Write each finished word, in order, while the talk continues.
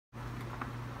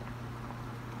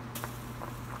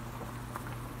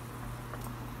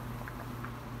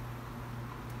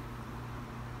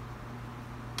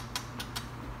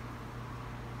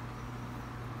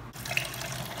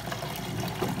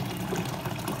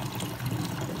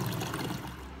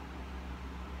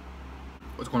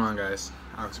What's going on, guys?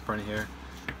 Alex Apprenti here.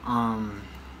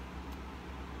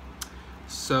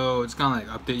 So it's gonna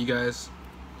update you guys,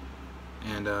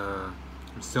 and I'm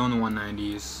still in the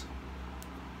 190s,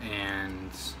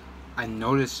 and I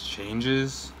noticed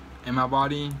changes in my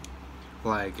body.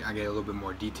 Like, I get a little bit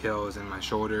more details in my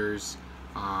shoulders,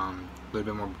 a little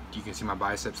bit more. You can see my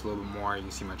biceps a little bit more. You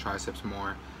can see my triceps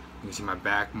more. You can see my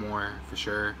back more for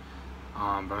sure.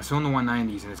 But I'm still in the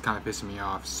 190s, and it's kind of pissing me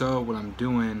off. So what I'm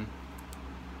doing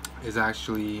is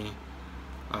actually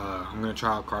I'm gonna try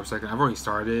out carb cycling. I've already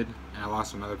started, and I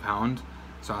lost another pound,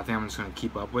 so I think I'm just gonna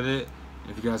keep up with it.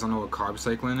 And if you guys don't know what carb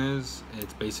cycling is,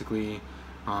 it's basically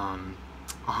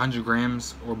 100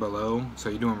 grams or below. So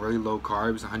you're doing really low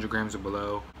carbs, 100 grams or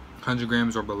below,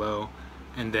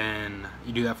 and then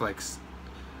you do that for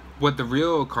what the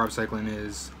real carb cycling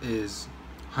is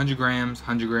 100 grams,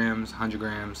 100 grams, 100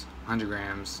 grams, 100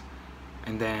 grams,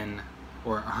 and then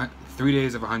 3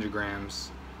 days of 100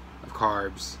 grams of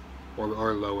carbs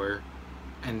or lower,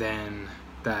 and then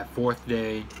that fourth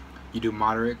day you do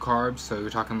moderate carbs, so you're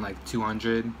talking like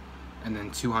 200, and then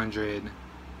 200,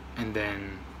 and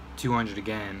then 200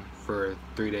 again for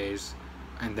 3 days,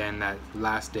 and then that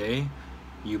last day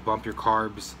you bump your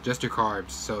carbs, just your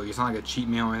carbs, so it's not like a cheat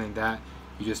meal or anything like that.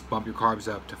 You just bump your carbs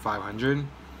up to 500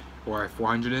 or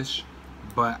 400ish,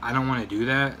 but I don't want to do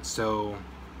that. So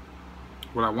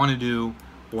what I want to do,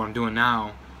 what I'm doing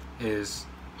now, is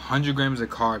 100 grams of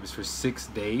carbs for 6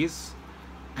 days,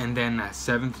 and then that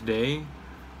 7th day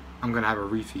I'm gonna have a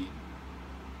refeed,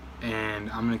 and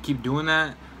I'm gonna keep doing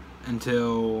that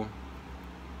until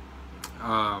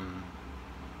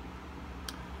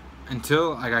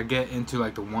like I get into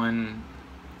like the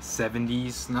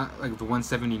 170s, not like the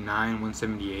 179,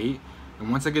 178,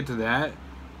 and once I get to that,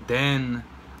 then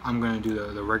I'm gonna do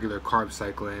the regular carb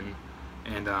cycling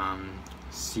and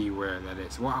see where that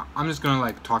is. Well, I'm just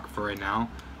gonna talk for right now.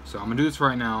 So I'm gonna do this for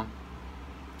right now,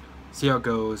 see how it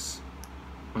goes.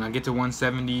 When I get to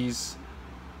 170s,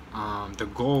 the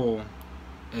goal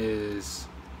is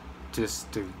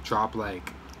just to drop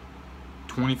like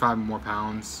 25 more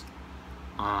pounds,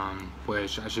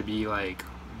 which I should be like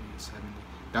 70.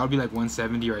 That would be like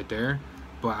 170 right there,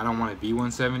 but I don't want to be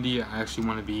 170. I actually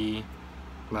want to be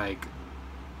like,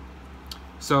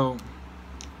 so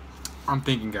I'm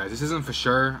thinking, guys, this isn't for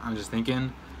sure, I'm just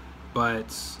thinking,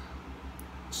 but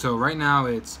so right now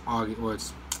it's August, or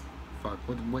it's, fuck,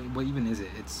 what even is it?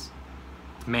 It's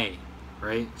May,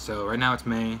 right? So right now it's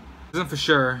May. This isn't for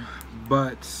sure,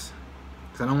 but,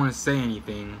 because I don't want to say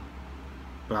anything,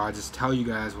 but I'll just tell you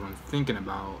guys what I'm thinking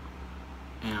about.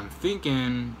 And I'm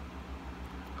thinking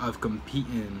of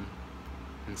competing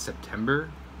in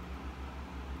September.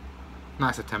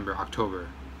 Not September, October.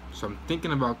 So I'm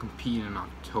thinking about competing in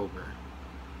October.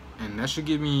 And that should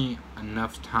give me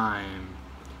enough time,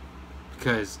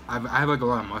 because I have like a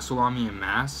lot of muscle on me and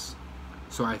mass.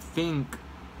 So I think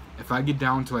if I get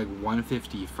down to like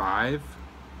 155,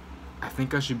 I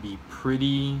think I should be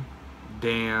pretty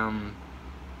damn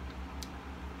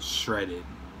shredded.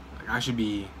 Like, I should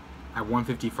be at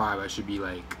 155. I should be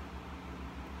like,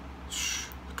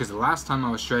 because the last time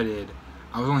I was shredded,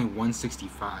 I was only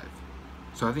 165.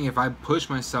 So I think if I push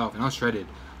myself, and I was shredded,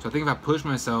 so I think if I push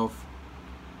myself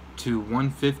to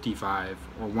 155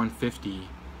 or 150,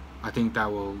 I think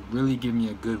that will really give me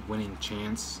a good winning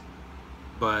chance.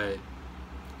 But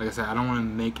like I said, I don't want to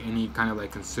make any kind of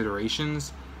like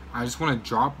considerations. I just want to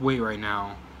drop weight right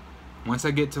now. Once I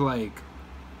get to like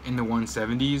in the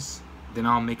 170s, then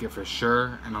I'll make it for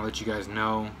sure, and I'll let you guys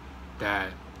know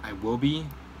that I will be.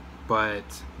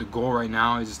 But the goal right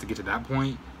now is just to get to that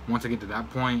point. Once I get to that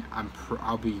point,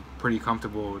 I'll be pretty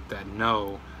comfortable with that,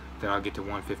 know that I'll get to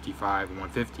 155 and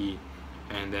 150,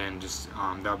 and then just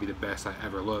that'll be the best I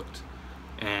ever looked.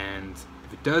 And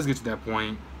if it does get to that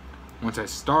point, once I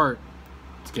start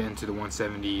to get into the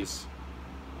 170s,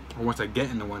 or once I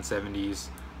get in the 170s,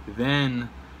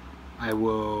 then I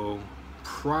will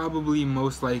probably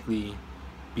most likely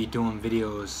be doing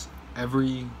videos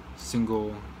every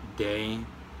single day,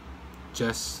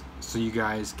 just so you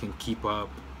guys can keep up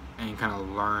and kind of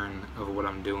learn of what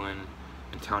I'm doing,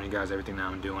 and telling you guys everything that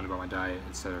I'm doing about my diet,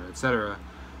 etc., etc.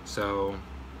 So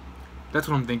that's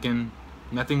what I'm thinking.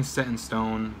 Nothing's set in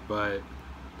stone, but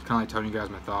it's kind of like telling you guys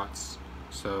my thoughts.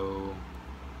 So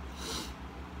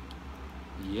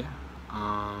yeah,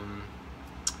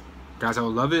 guys, I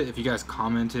would love it if you guys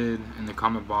commented in the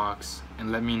comment box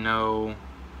and let me know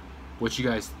what you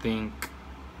guys think,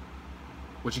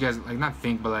 what you guys not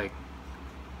think, but like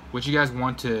what you guys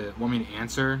want me to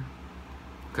answer,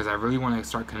 because I really want to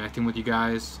start connecting with you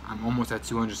guys. I'm almost at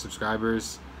 200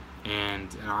 subscribers,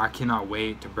 and I cannot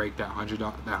wait to break that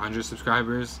 100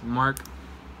 subscribers mark.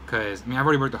 Because I mean, I've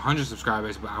already broke the 100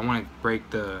 subscribers, but I want to break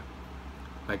the,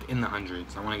 like, in the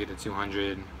hundreds. I want to get to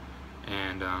 200,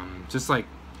 and just like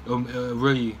it'll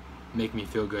really make me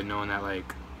feel good knowing that,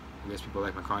 like, I guess people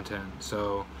like my content.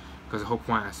 So, because the whole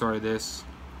point I started this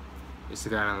is to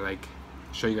kind of like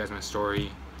show you guys my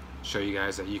story, show you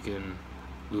guys that you can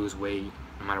lose weight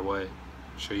no matter what,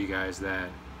 show you guys that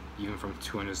even from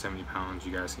 270 pounds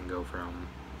you guys can go from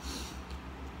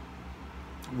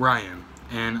where I am.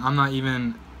 And I'm not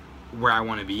even where I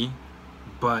want to be,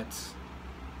 but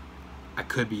I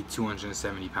could be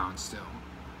 270 pounds still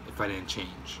if I didn't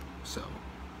change. So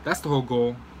that's the whole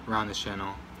goal around this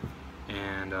channel.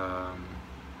 And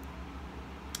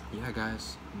yeah,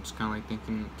 guys, I'm just kind of like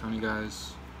telling you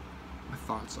guys my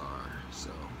thoughts are. So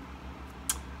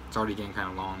it's already getting kind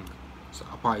of long, so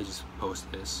I'll probably just post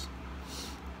this.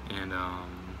 And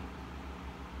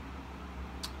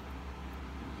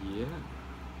yeah,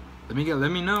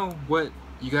 let me know what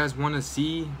you guys want to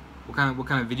see, what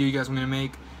kind of video you guys want me to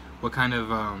make, what kind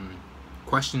of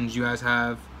questions you guys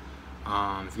have.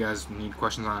 If you guys need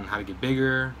questions on how to get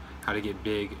bigger, how to get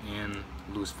big and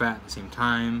lose fat at the same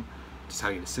time, just how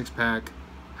to get a six-pack,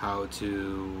 how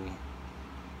to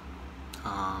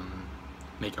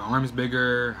make your arms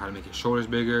bigger, how to make your shoulders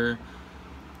bigger,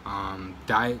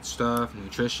 diet stuff,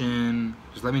 nutrition,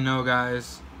 just let me know,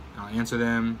 guys. I'll answer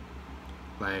them.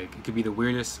 Like, it could be the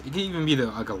weirdest, it could even be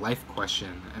like a life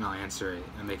question, and I'll answer it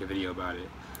and make a video about it.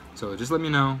 So just let me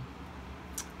know.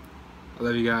 I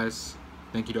love you guys.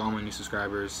 Thank you to all my new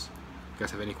subscribers. If you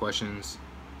guys have any questions,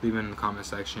 leave them in the comment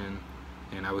section,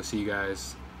 and I will see you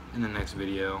guys in the next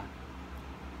video.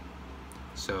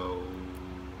 So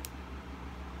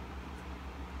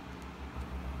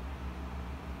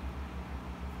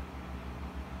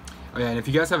oh yeah, and if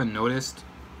you guys haven't noticed,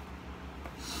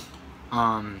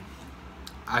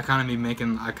 I kind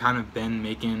of been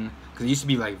making, because it used to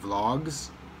be like vlogs,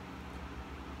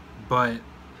 but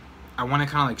I want to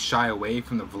kind of like shy away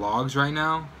from the vlogs right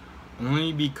now,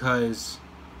 only because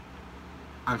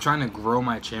I'm trying to grow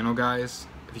my channel, guys,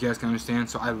 if you guys can understand.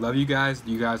 So I love you guys.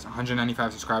 You guys,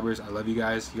 195 subscribers. I love you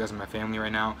guys. You guys are my family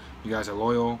right now. You guys are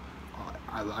loyal.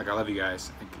 I love you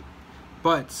guys.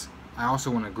 But I also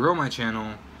want to grow my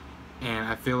channel, and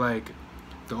I feel like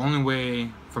the only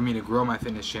way for me to grow my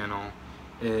fitness channel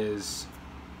is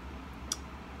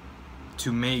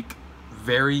to make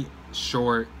very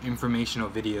short informational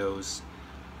videos,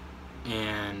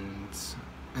 and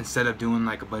instead of doing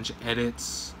like a bunch of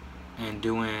edits and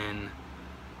doing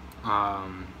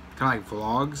kind of like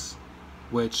vlogs,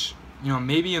 which, you know,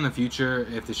 maybe in the future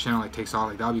if this channel like takes off,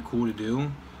 like that would be cool to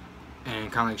do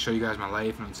and kind of like show you guys my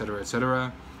life and etc,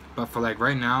 etc. But for like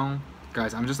right now,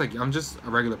 guys, I'm just a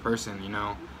regular person, you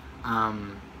know. I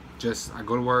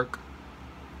go to work.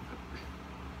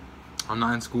 I'm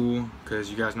not in school,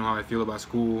 because you guys know how I feel about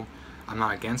school. I'm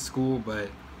not against school, but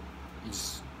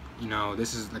you know,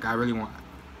 this is like, I really want,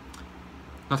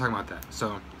 not talking about that.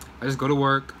 So I just go to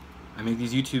work, I make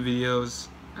these YouTube videos,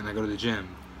 and I go to the gym.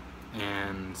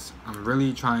 And I'm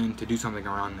really trying to do something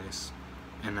around this,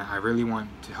 and I really want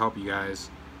to help you guys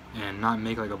and not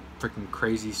make like a freaking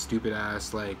crazy stupid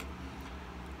ass like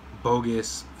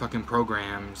bogus fucking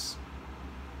programs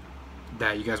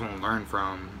that you guys won't learn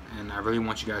from. And I really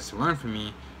want you guys to learn from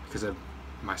me because of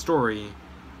my story,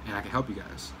 and I can help you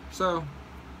guys. So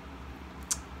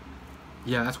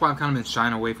yeah, that's why I've kind of been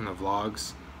shying away from the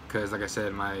vlogs, because like I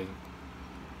said, my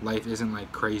life isn't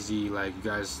like crazy like you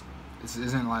guys. This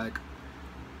isn't like,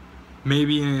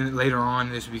 maybe later on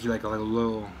this would be like a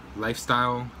little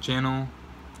lifestyle channel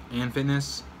and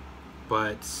fitness,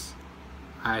 but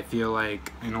I feel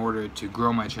like in order to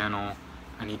grow my channel,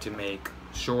 I need to make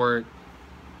short,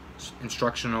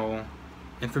 instructional,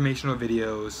 informational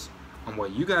videos on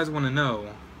what you guys want to know,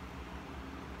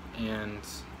 and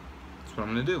that's what I'm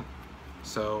gonna do.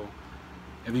 So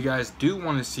if you guys do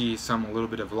want to see a little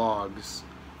bit of vlogs,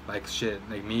 like shit,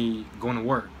 like me going to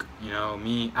work, you know,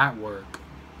 me at work,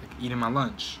 like eating my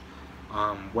lunch,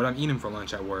 what I'm eating for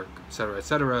lunch at work, etc,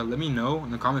 etc, let me know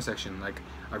in the comment section. Like,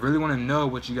 I really want to know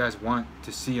what you guys want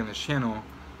to see on this channel,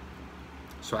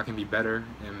 so I can be better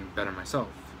and better myself.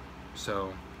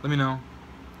 So let me know.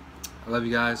 I love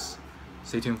you guys.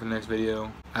 Stay tuned for the next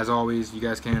video. As always, you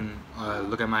guys can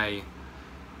look at my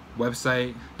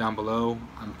website down below.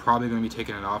 I'm probably going to be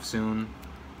taking it off soon,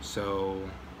 so,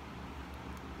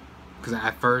 because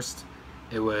at first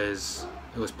it was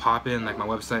popping, like my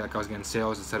website, like I was getting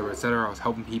sales, etc, etc, I was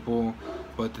helping people.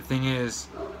 But the thing is,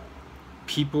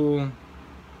 people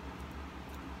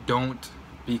don't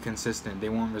be consistent. They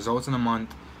want results in a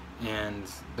month, and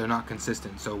they're not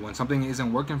consistent. So when something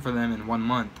isn't working for them in 1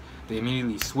 month, they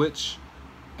immediately switch,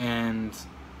 and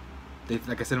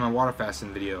like I said in my water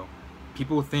fasting video,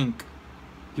 people don't think,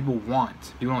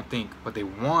 but they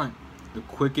want the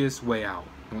quickest way out.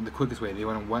 They want the quickest way. They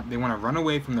want to run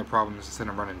away from their problems instead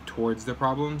of running towards their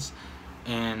problems.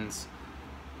 And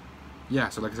yeah,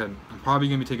 so like I said, I'm probably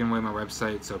gonna be taking away my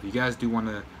website. So if you guys do want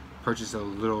to purchase a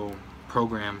little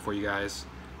program for you guys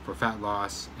for fat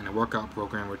loss and a workout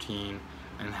program routine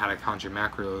and how to count your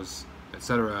macros,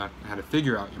 etc., and how to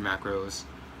figure out your macros,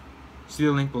 see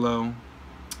the link below,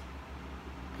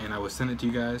 and I will send it to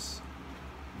you guys.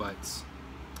 But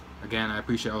again, I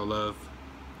appreciate all the love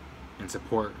and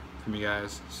support from you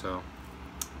guys. So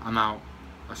I'm out.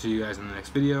 I'll see you guys in the next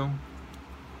video.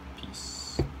 Peace.